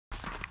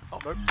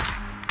Nope.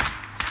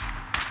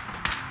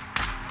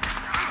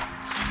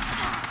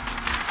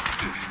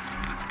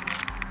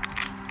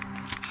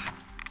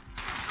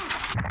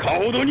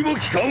 Kaodo ni mo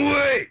kikanわ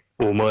い。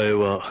お前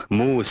は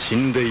もう死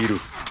んでいる。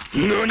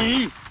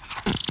何？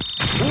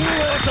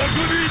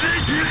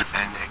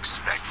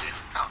 Unexpected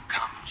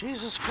outcome.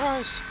 Jesus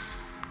Christ!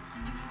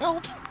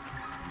 Help!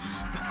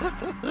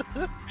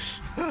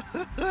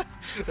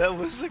 That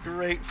was a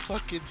great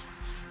fucking.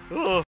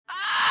 Oh.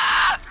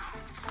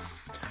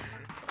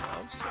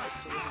 I'm so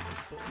excited.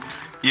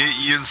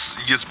 You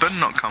better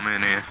not come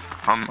in here.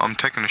 I'm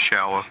taking a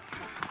shower.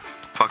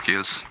 Fuck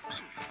yous.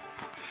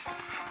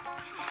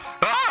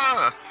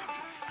 Ah!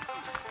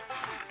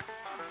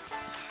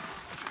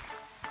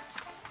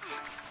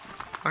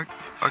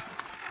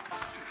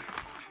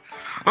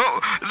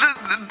 Oh,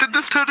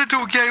 this turned into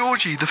a gay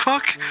orgy. The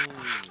fuck?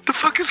 The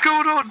fuck is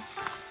going on?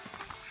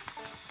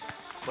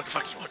 What the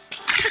fuck you want?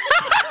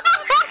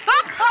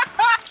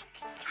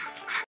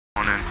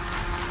 On in.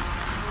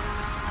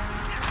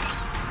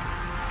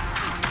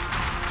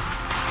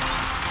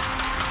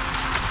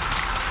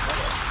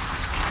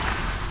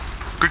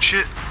 Good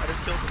shit. I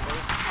just killed them both.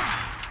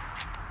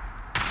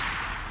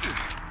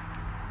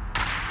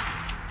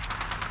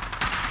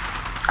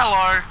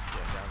 Hello. Yeah,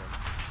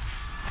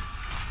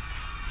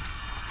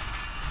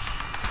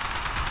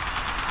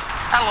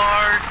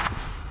 Hello.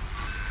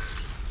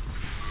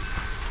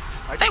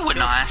 They were I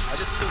nice.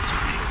 just killed two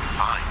people.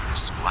 Fine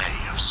display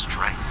of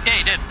strength. Yeah,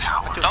 you did.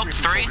 Power. Oh,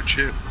 three. Good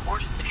shit.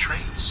 Important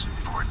traits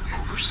for an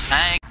oversight.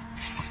 Hey.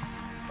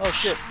 Oh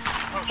shit.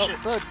 Oh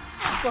bird.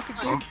 You fucking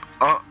dick.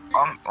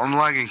 I'm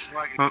lagging.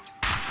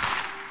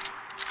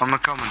 I'm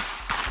not coming.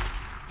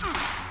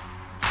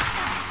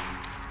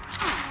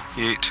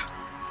 Yeet.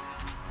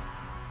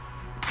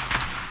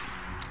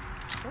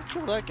 Don't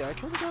kill that guy.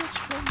 Kill the guy that's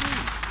killing me.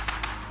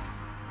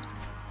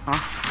 Huh?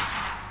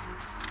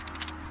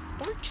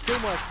 Don't steal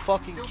my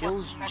fucking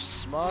kills, you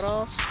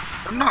smartass.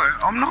 No,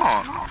 I'm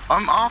not.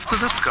 I'm after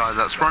this guy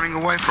that's running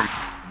away from.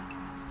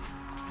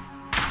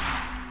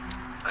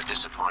 A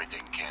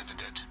disappointing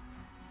candidate.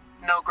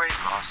 No great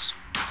loss.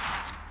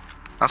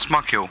 That's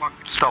my kill.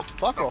 Stop.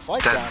 Fuck off, I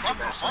Dead. downed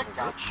him, you son of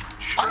a bitch.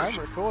 I'm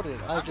recording.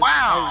 I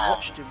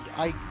watched him.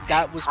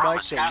 That was my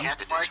Promised thing.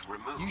 candidate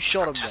removed You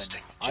shot from him then.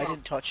 testing. I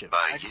didn't touch him.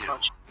 By you,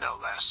 no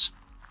less.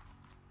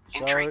 So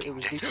it Intriguing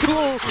was the. data.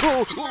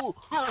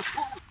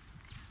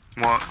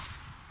 What?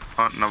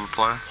 Another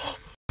player?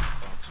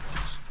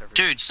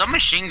 Dude,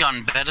 submachine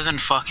gun better than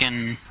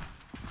fucking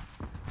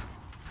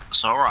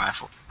assault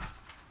rifle.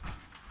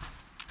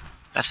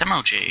 That's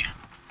MLG.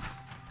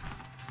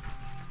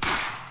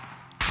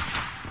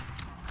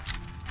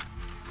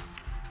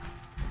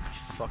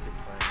 Fucking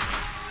playing.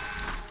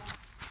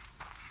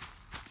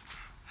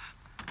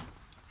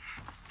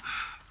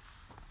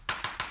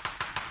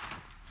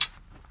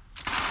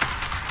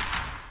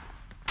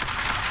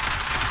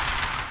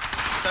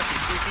 It's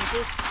actually 3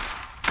 people.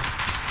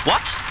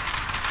 What?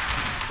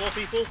 4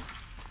 people.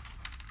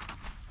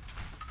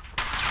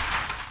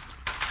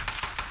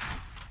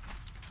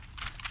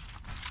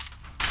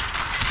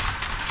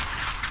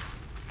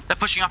 They're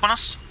pushing up on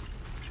us.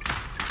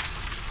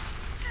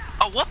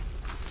 Oh, what?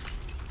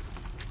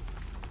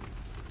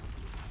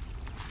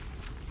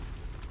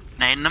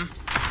 Nading them.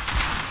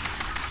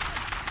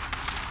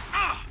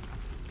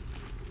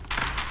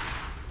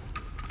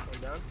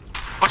 One down.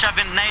 Watch out,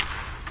 Vin, nade.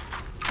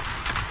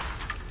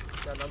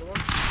 Got another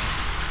one.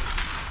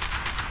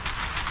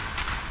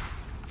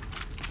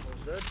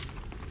 One's dead.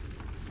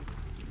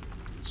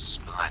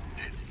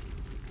 Splendid.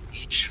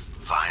 Each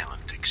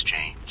violent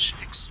exchange.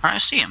 Alright, I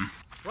see him.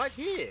 Right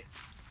here.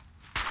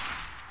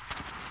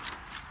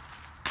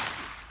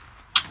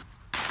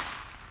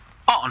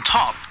 Oh, on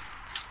top.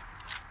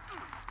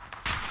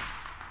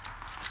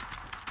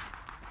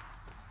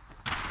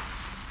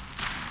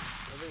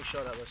 I'm being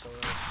shot at by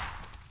someone else.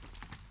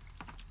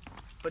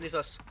 Beneath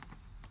us.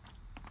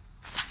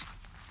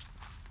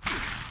 Oh,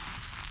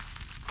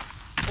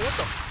 what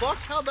the fuck?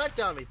 How'd that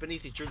down me?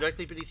 Beneath you,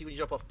 directly beneath you when you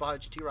jump off,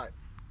 behind you, to your right.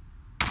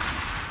 Can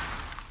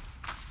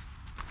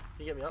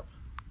you get me up?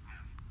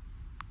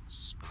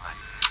 Splendid.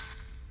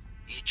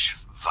 Each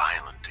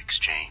violent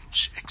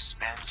exchange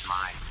expands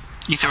my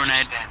You threw a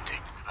nade.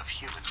 understanding of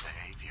human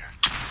behavior.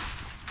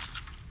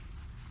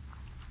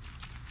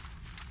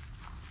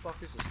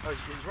 Fuck is this? Oh,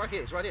 he's right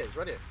here, he's right here, he's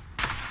right here.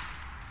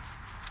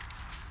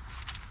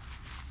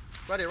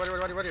 Right here, right here,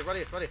 right here, right here, right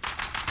here, right here.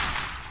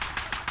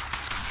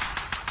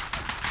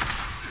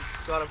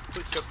 Got him.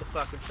 Quick step the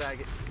fucking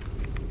faggot.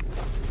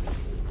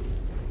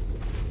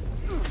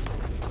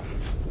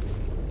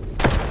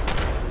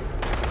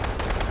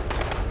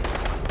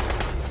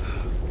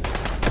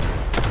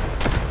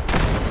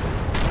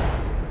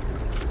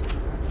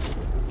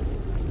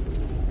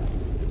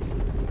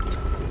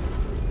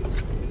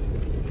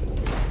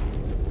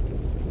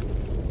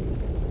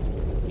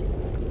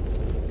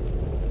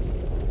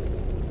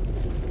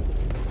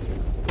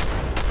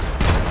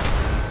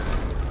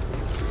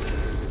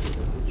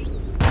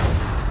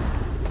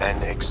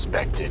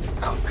 Unexpected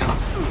outcome.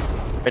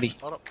 Ready.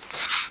 Hold up.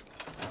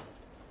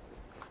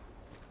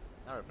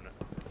 Now open it.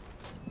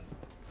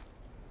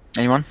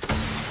 Anyone?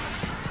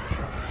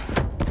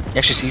 You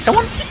actually see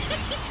someone?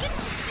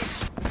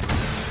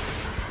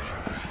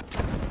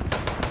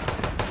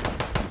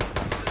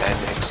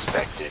 An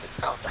expected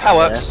outcome. That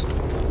works.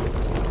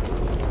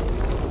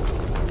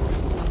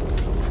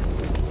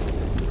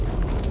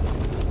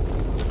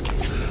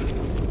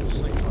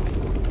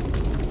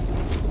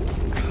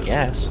 I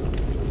guess.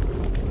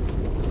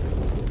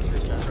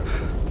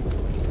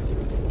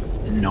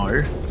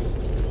 No.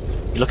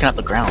 You're looking at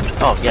the ground.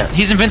 Oh, yeah.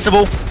 He's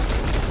invincible!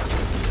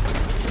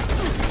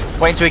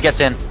 Wait until he gets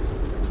in.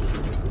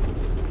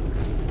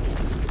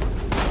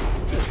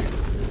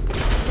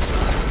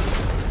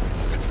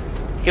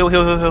 Heal,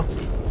 heal, heal, heal.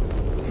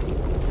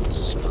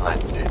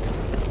 Splendid.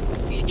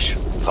 Each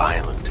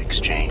violent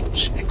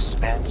exchange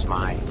expands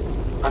my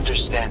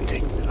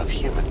understanding of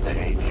human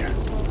behavior.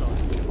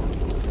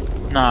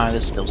 No,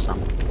 there's still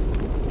some.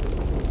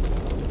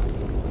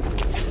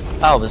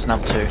 Oh, there's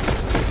another two.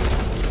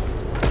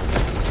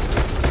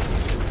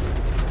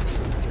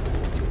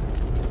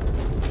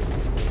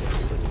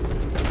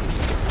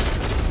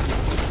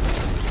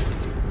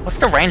 What's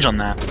the range on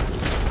that?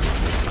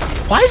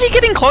 Why is he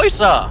getting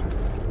closer?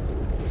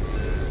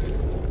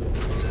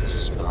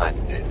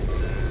 Splendid.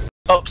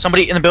 Oh,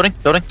 somebody in the building,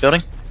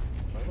 building.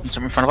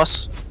 Someone in front of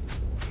us.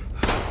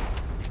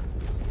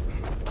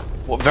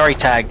 Well, very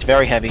tagged,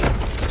 very heavy.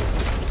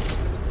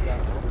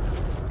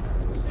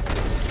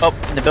 Oh,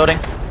 in the building.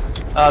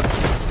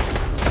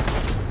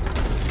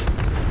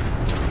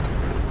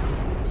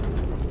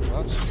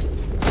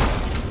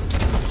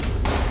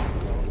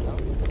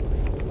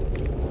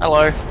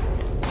 Hello.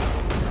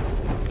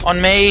 On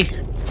me.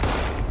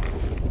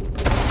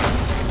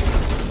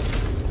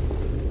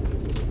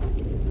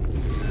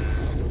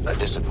 A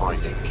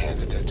disappointing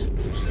candidate.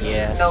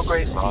 Yes. No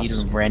great It's loss.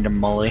 even random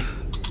molly.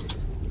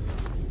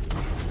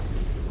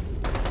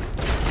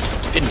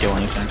 Didn't do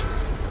anything.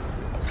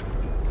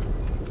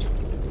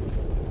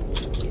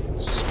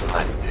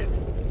 Splendid.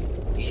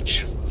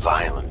 Each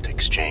violent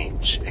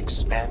exchange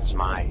expands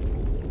my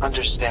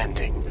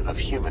understanding of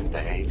human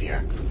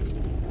behavior.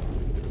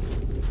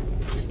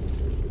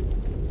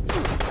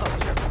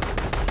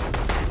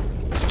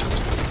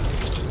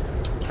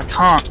 I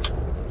can't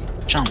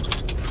jump.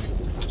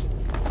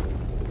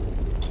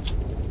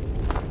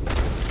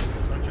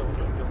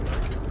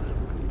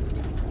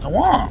 I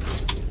want.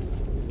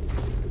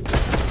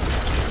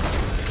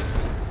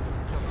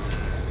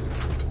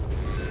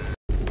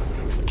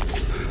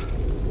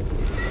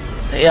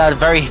 Yeah,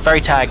 very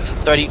tagged.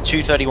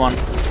 32, 31.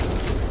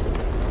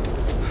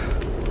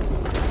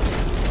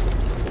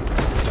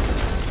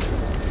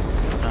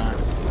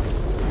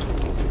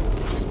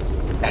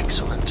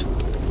 Excellent.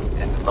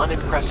 An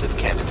unimpressive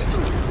candidate.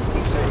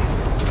 He's a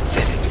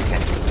fitting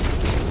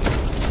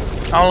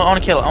candidate. I wanna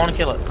kill it,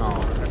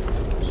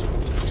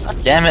 Oh. God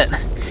damn it.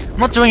 I'm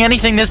not doing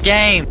anything this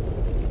game!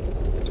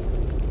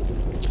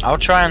 I'll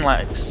try and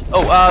like...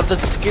 the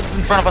skid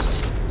in front of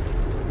us.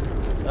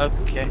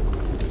 Okay.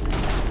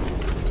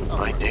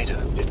 My data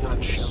did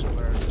not show.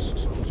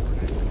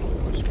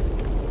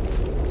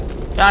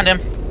 Found him.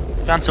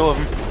 Found two of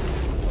them.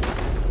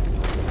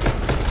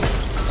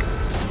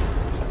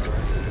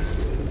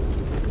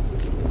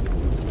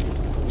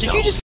 Did you just